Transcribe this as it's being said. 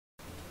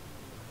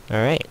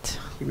Alright.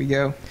 Here we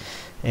go.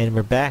 And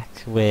we're back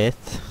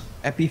with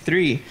Epi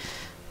 3.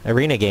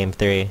 Arena Game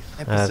 3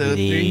 Episode of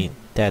the 3?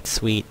 That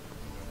Sweet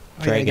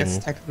Oh, Dragon. yeah, I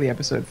guess technically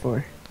episode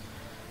 4.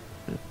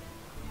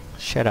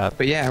 Shut up.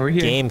 But yeah, we're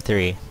here. Game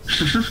 3.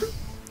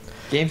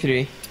 Game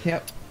 3.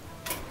 Yep.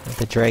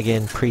 The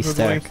Dragon We're Priest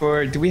going deck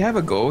for... Do we have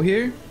a goal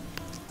here?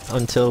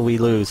 until we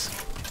lose.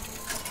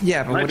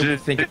 Yeah, but what do we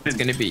think it's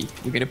going to be?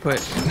 We're going to put...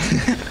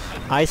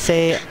 I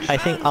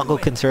think I'll go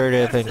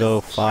conservative and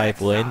go 5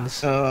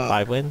 wins.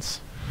 5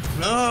 wins?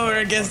 No, we're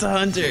against the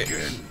hunter.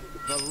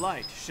 The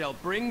light shall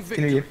bring It's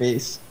going to be victory. a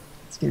face.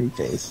 It's going to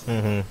be face.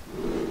 Mm-hmm.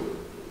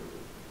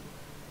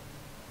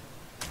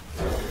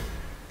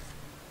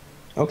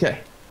 Okay.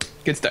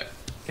 Good start.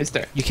 Good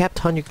start. You kept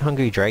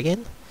Hungry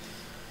Dragon?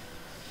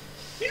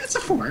 Yeah, it's a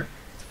 4.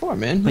 It's 4,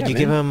 man. But Yeah, you man.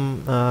 give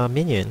him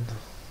minion.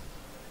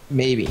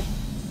 Maybe.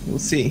 We'll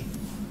see.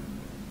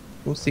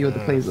 We'll see what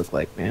the plays look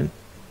like, man.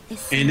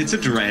 And it's a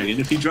dragon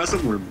if he draws a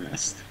worm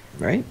rest.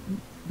 Right?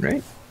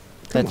 Right?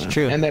 Come That's on.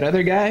 true. And that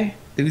other guy,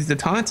 who's the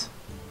taunt,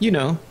 you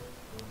know.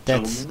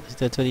 That's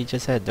what he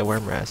just said, the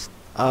worm rest.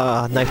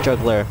 Knife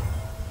Juggler.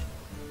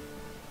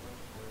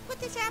 Put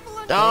this apple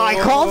on Oh, I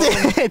called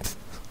it!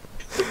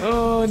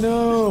 Oh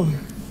no!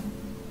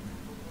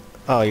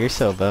 Oh, you're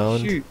so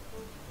boned. Shoot.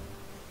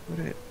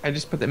 I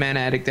just put the mana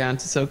addict down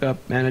to soak up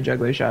mana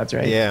juggler shots,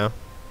 right? Yeah.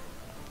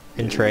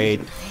 In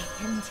trade.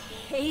 and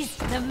taste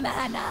the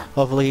mana.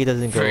 Hopefully he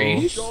doesn't go.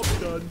 Freeze?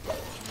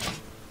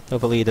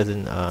 Hopefully he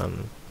doesn't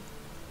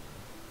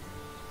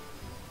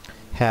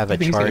have I a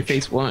think he's gonna charge.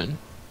 face one.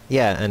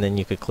 Yeah, and then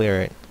you could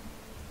clear it.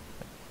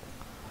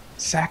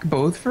 Sack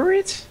both for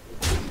it?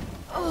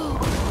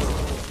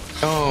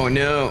 Oh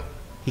no.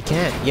 He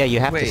can't. Yeah, you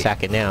have to Wait.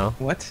 sack it now.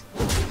 What?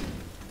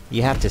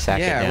 You have to sack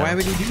it Yeah, now. why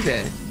would he do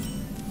that?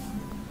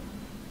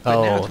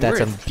 But now Oh, it's that's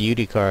worth. a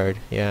beauty card.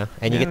 Yeah,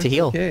 and you Now get to it's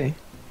heal. Okay.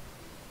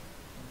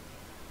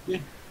 Yeah.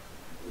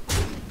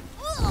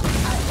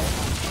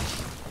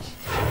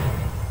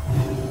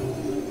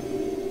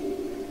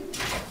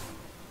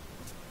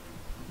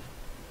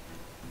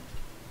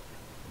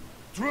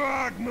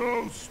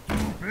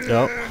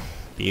 Oh,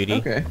 beauty.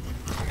 Okay.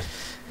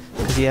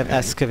 Because you have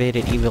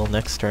Excavated Evil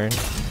next turn.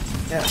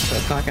 Yeah, so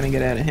it's not gonna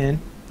get out of hand.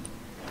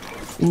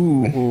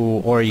 Ooh. Ooh,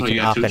 or you Oh, can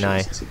got two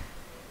Akanai. choices.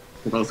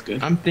 They're both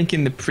good. I'm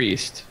thinking the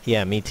priest,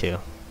 Yeah, me too.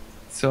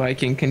 so I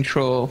can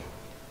control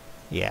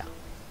Yeah.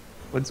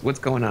 what's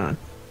going on.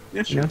 Yeah,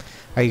 You sure. know?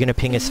 Are you gonna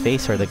ping his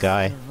face or the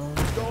guy?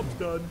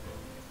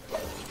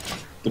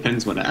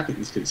 Depends what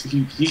happens, because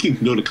you can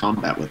go to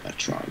combat with that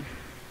Trog.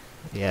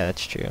 Yeah,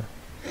 that's true.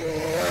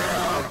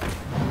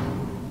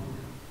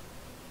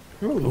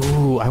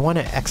 Ooh, I want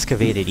to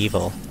Excavated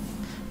Evil.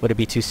 Would it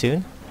be too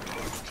soon?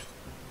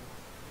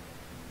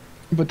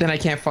 But then I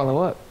can't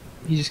follow up.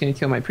 He's just gonna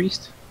kill my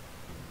priest.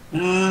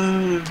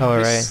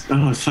 This-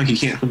 Oh, fuck, you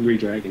can't Hungry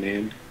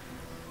Dragon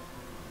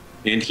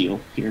and heal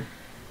here.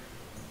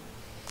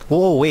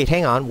 Whoa, wait,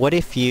 hang on. What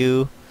if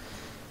you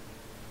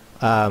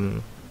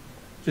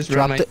Just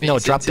Drop run my the- no,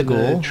 face drop the into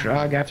ghoul.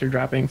 Trog after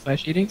dropping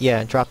flesh eating.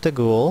 yeah, drop the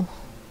ghoul,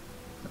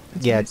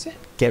 That's yeah, what I said.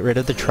 get rid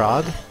of the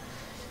Trog,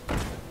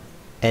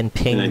 and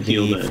ping then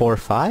heal the the-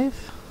 4/5?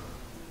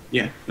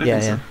 Yeah, I Yeah,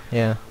 think yeah, so.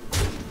 yeah.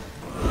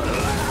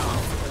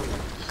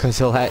 Because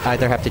he'll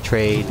either have to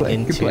trade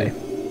Good play.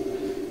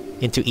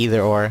 into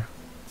either or.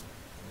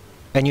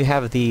 And you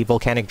have the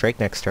Volcanic Drake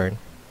next turn.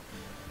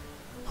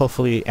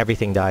 Hopefully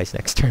everything dies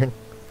next turn.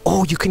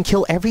 Oh, you can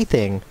kill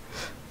everything!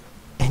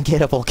 And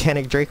get a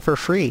Volcanic Drake for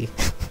free.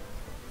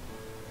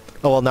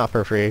 Oh, well, not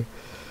for free.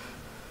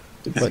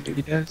 Let's see what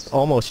he does.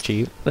 Almost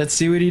cheap. Let's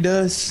see what he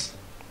does.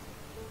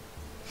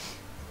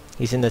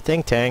 He's in the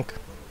think tank.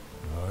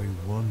 I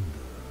wonder.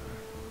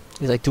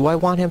 He's like, do I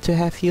want him to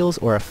have heals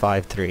or a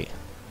 5/3?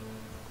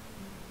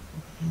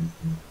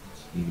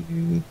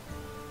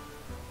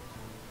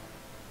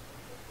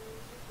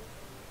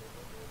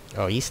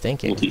 Oh, he's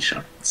thinking.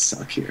 Multi-shot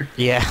suck here.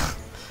 Yeah.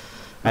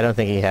 I don't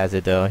think he has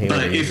it though. He But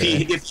wouldn't if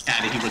use he it.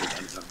 had it, he would have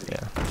done something.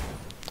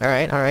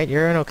 Yeah. Alright,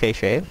 you're in okay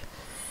shape.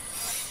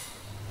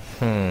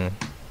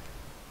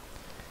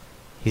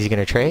 He's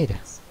gonna trade.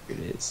 It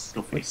is.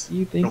 Go face. What do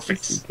you think Go the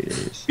face. secret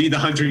is? Be the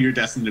hunter you're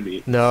destined to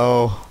be.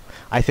 No.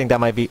 I think that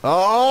might be.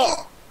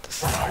 Oh!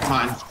 Come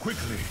on.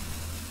 Quickly.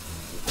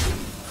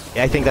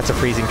 Yeah, I think that's a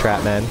freezing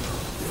trap, man.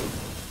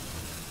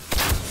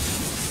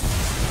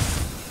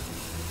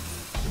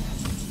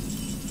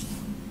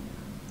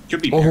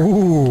 Could be bear.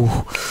 Ooh.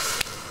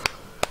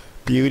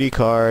 Beauty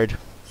card.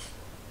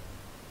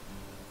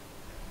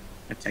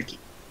 A techie.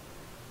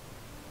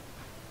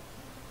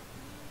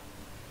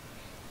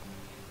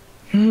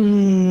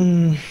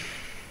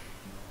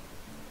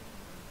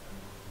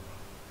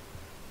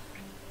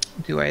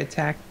 Do I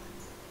attack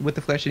with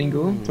the flesh eating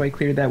ghoul? Do I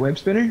clear that web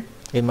spinner?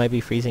 It might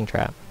be freezing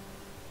trap.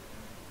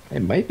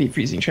 It might be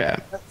freezing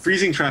trap.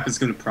 Freezing trap is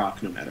going to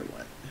proc no matter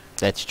what.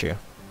 That's true.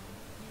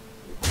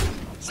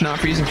 It's not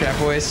freezing trap,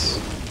 boys.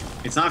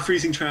 It's not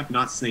freezing trap,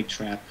 not snake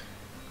trap.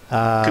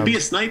 Could be a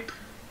snipe,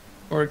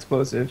 Or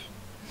explosive.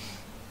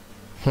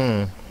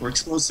 Hmm. or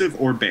explosive,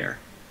 or bear,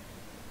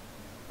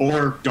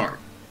 or dart.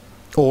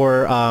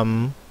 Or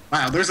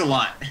Wow, there's a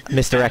lot.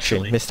 misdirection.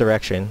 Actually.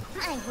 Misdirection.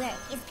 My work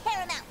is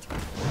paramount.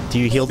 Do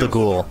you heal the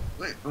ghoul?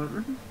 Wait,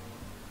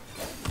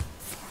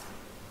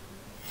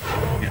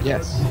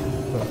 Yes.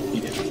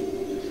 you did.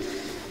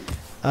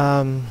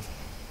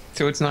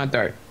 So it's not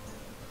dart.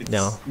 It's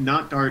No.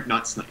 Not dart,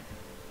 not snipe.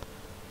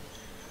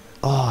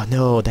 Oh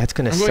no, that's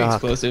gonna I'm going suck.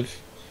 explosive.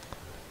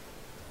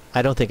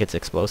 I don't think it's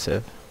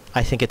explosive.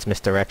 I think it's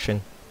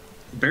misdirection.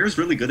 Bear's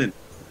really good at.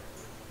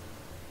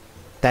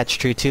 That's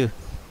true too.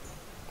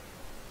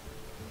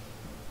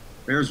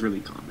 Bear's really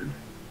common.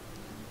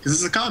 Because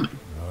it's a common.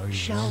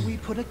 Shall we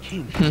put a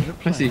kink to the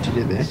I see plan? what you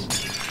did there.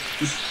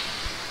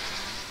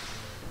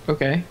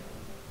 Okay.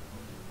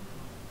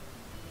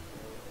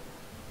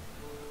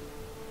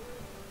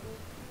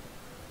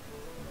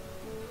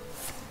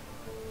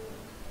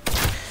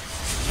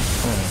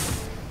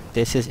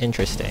 This is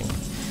interesting.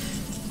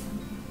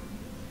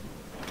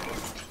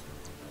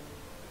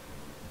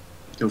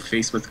 Go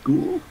face with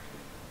ghoul.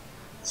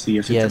 See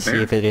if Yeah, it's a see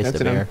bear. if it is That's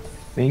the what bear.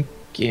 I'm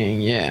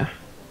thinking, yeah.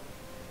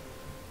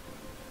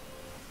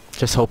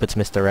 Just hope it's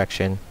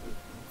misdirection.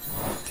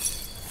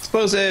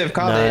 Explosive,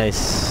 called it.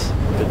 Nice.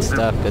 Good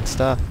stuff, good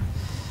stuff.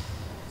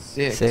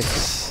 6.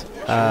 6.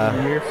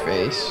 Your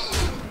face.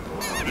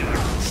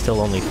 Still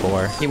only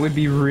 4. It would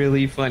be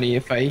really funny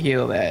if I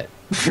heal that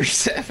for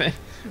 7,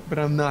 but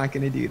I'm not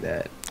gonna do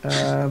that.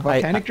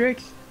 Volcanic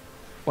Drake?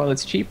 While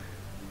it's cheap.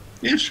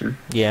 Yeah, sure.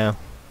 Yeah.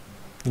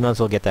 You might as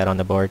well get that on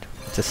the board.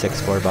 It's a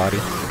 6/4 body.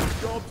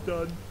 Job's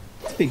done.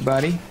 It's big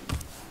body.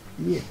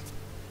 Yeah.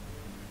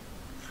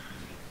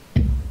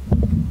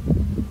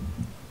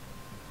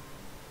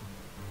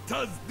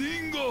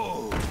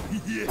 Tazdingo!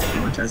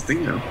 Much as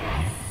dingo.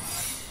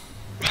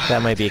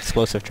 That might be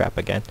explosive trap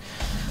again.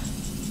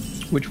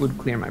 Which would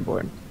clear my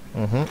board.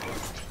 Mm-hmm.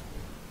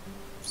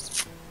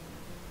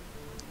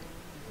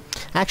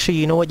 Actually,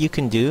 you know what you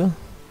can do?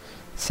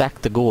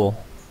 Sack the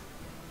ghoul.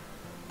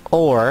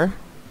 Or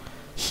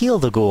heal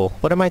the ghoul.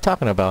 What am I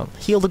talking about?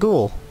 Heal the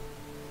ghoul.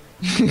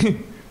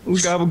 Ooh,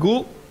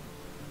 gabagool.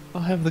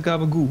 I'll have the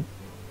gabagool.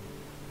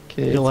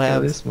 Okay, You'll let's kill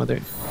have- this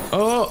mother.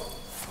 Oh!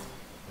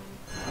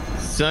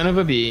 Son of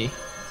a bee.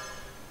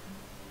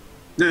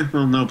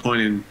 Well, no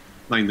point in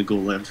letting the ghoul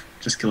live.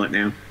 Just kill it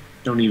now.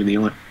 Don't even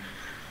heal it.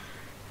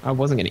 I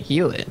wasn't gonna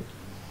heal it.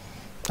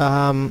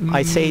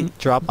 I'd say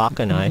drop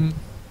Akanai.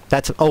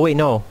 That's. Oh wait,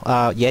 no.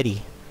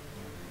 Yeti.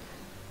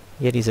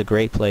 Yeti's a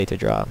great play to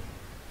drop.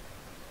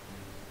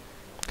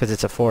 Because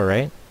it's a 4,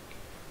 right?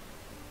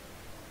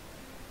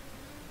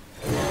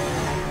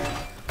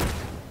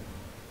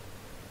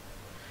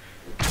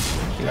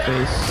 Heal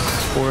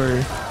face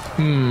or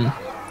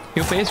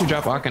heal face or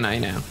drop Akanai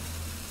now.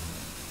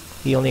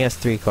 He only has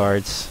 3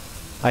 cards.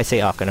 I say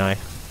Akanai.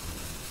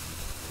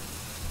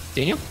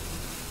 Daniel?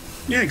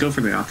 Yeah, go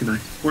for the Akanai.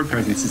 Word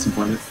presence is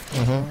important.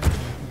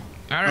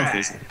 Alright.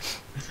 face.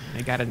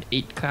 I got an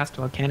 8 cost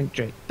volcanic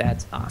drake.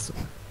 That's awesome.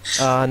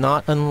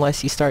 Not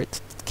unless you start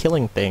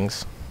killing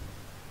things.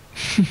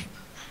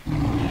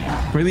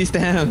 Release the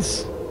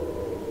hounds.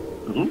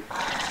 Oh?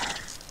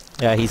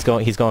 Yeah, he's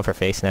going for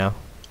face now.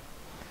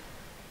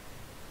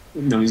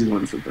 No, he's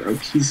going for broke.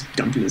 He's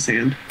dumping his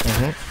hand.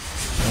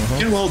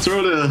 Mm-hmm. Yeah, well, throw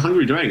it a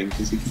Hungry Dragon,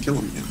 because you can kill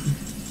him now.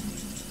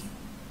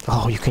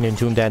 Oh, you can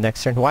entomb that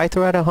next turn. Why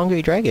throw out a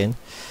Hungry Dragon? Are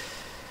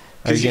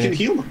Because you you gonna...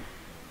 can heal him.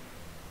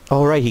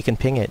 Oh right, he can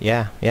ping it.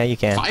 Yeah, yeah, you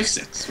can.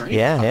 5/6, right?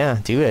 Yeah,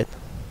 do it.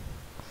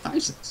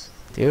 5/6.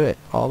 Do it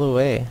all the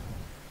way.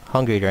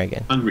 Hungry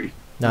Dragon, Hungry.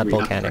 not Hungry,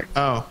 volcanic.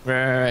 Oh,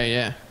 right,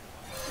 yeah.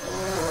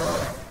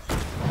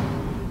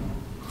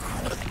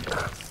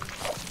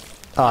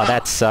 Oh,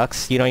 that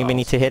sucks. You don't even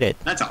need to hit it.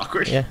 That's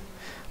awkward. Yeah.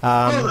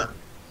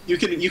 You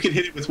can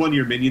hit it with one of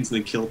your minions and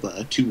then kill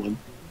the 2/1.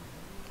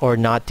 Or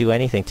not do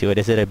anything to it.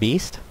 Is it a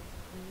beast?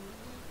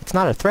 It's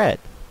not a threat.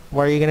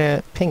 Why are you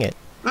gonna ping it?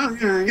 Oh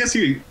yeah, I guess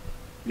you.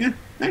 Yeah,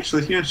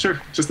 actually, yeah,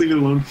 sure. Just leave it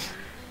alone.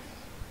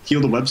 Heal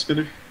the web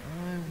spinner.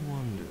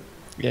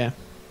 Yeah.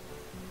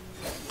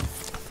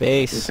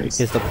 Face Face.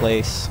 is the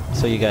place.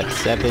 So you got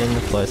 7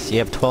 plus. You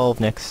have 12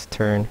 next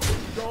turn,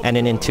 and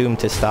an entomb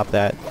to stop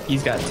that.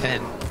 He's got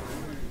 10.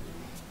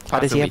 How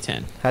does he Possibly have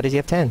 10? How does he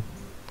have 10?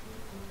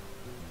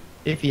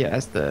 If he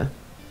has the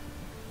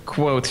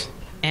quote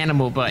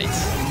animal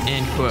bites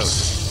end quote.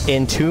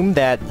 Entomb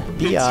that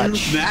Into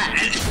biatch.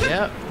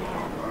 that.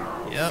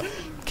 Yep.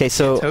 Okay,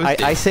 so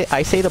Toasted.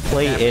 I say the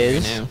play Happening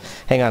is. right now.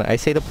 Hang on, I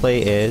say the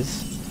play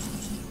is.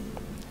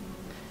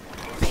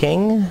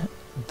 Ping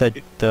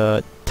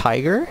the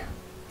tiger.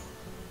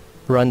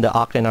 Run the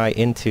Octonai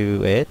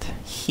into it.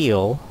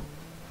 Heal.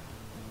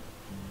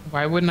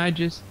 Why wouldn't I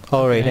just?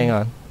 Oh right, Okay. hang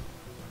on.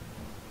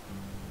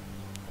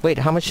 Wait,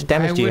 how much Why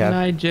damage do you wouldn't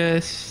have? I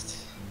just?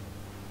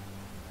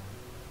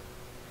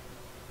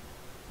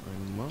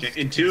 Okay,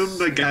 entomb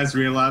the guy's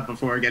real out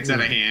before it gets out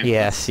of hand.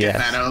 Yes, Get yes.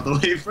 that out of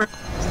the way first.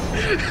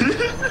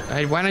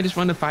 Why don't I just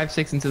run the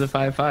 5/6 into the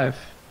 5/5?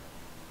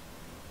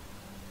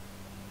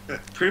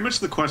 Pretty much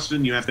the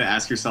question you have to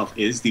ask yourself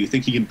is, do you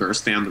think he can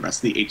burst down the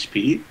rest of the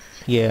HP?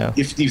 Yeah.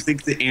 If you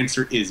think the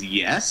answer is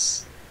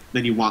yes,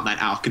 then you want that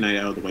Alkanite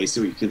out of the way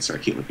so you can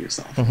start healing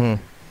yourself.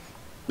 Mm-hmm.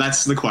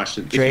 That's the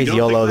question. If you Dre's don't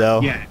YOLO think that-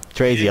 though. Yeah.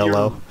 Dre's Yeah, you're-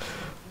 YOLO.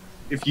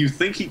 If you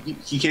think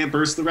he can't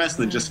burst the rest,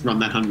 then just run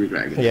that Hungry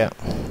Dragon. Yeah.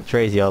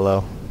 Dre's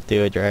YOLO.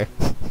 Do it, Dre.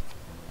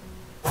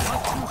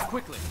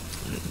 Quickly.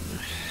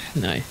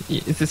 No,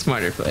 it's a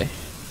smarter play.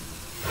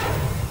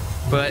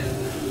 But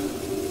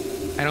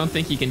I don't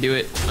think you can do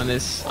it on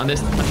this.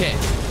 Okay,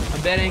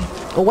 I'm betting.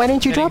 Well, why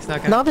didn't you betting's drop not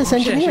gonna- Novice oh, shit,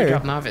 I should've Engineer?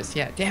 dropped Novice.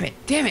 Yeah, damn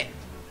it.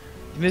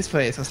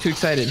 Misplaced. I was too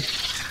excited.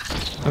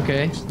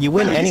 Okay. You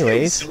win Wow, he's getting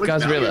anyways. so much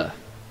Gozrilla. value.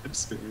 I'm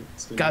spinning.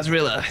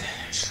 Gozrilla.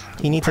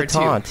 He needs a Part two.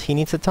 taunt. He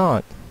needs a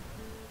taunt.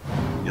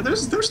 Yeah,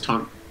 there's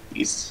taunt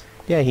beasts.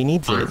 Yeah, he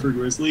needs Taunt it. for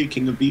Grizzly,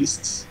 King of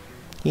Beasts.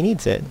 He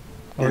needs it.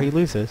 Or Yeah. he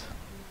loses.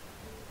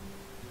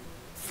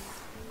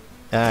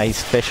 Ah,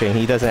 he's fishing.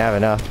 He doesn't have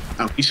enough.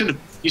 Oh, you should.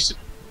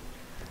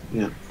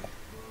 Yeah.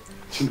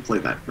 Should have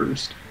played that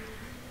first.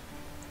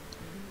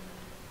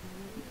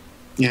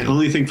 Yeah,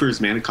 only thing for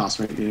his mana cost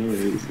right now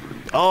is.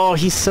 Oh,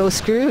 he's so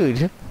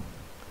screwed.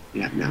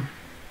 Yeah, no.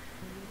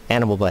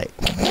 Animal Bite.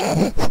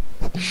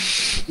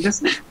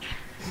 Yes.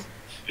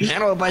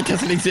 Animal Bite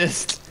doesn't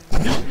exist.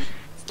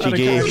 It's not a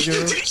GG. card, Did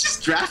Joe. he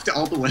just draft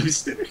all the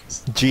Websters?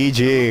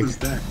 GG. Who's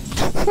that?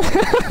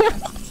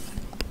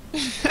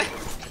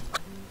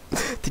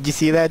 Did you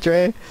see that,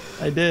 Dre?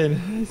 I did.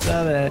 I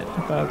saw that. It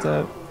popped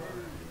up.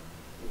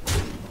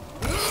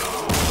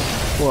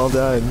 Well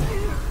done.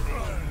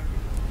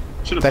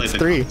 Should have That's played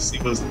three. That.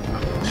 He wasn't.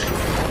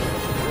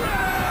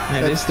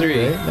 That is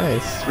three. Right?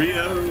 Nice.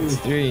 3-0. It's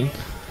three.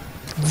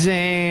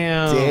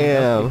 Damn.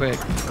 Damn. That was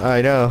quick.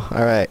 I know.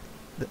 All right.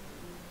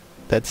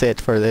 That's it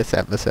for this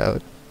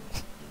episode.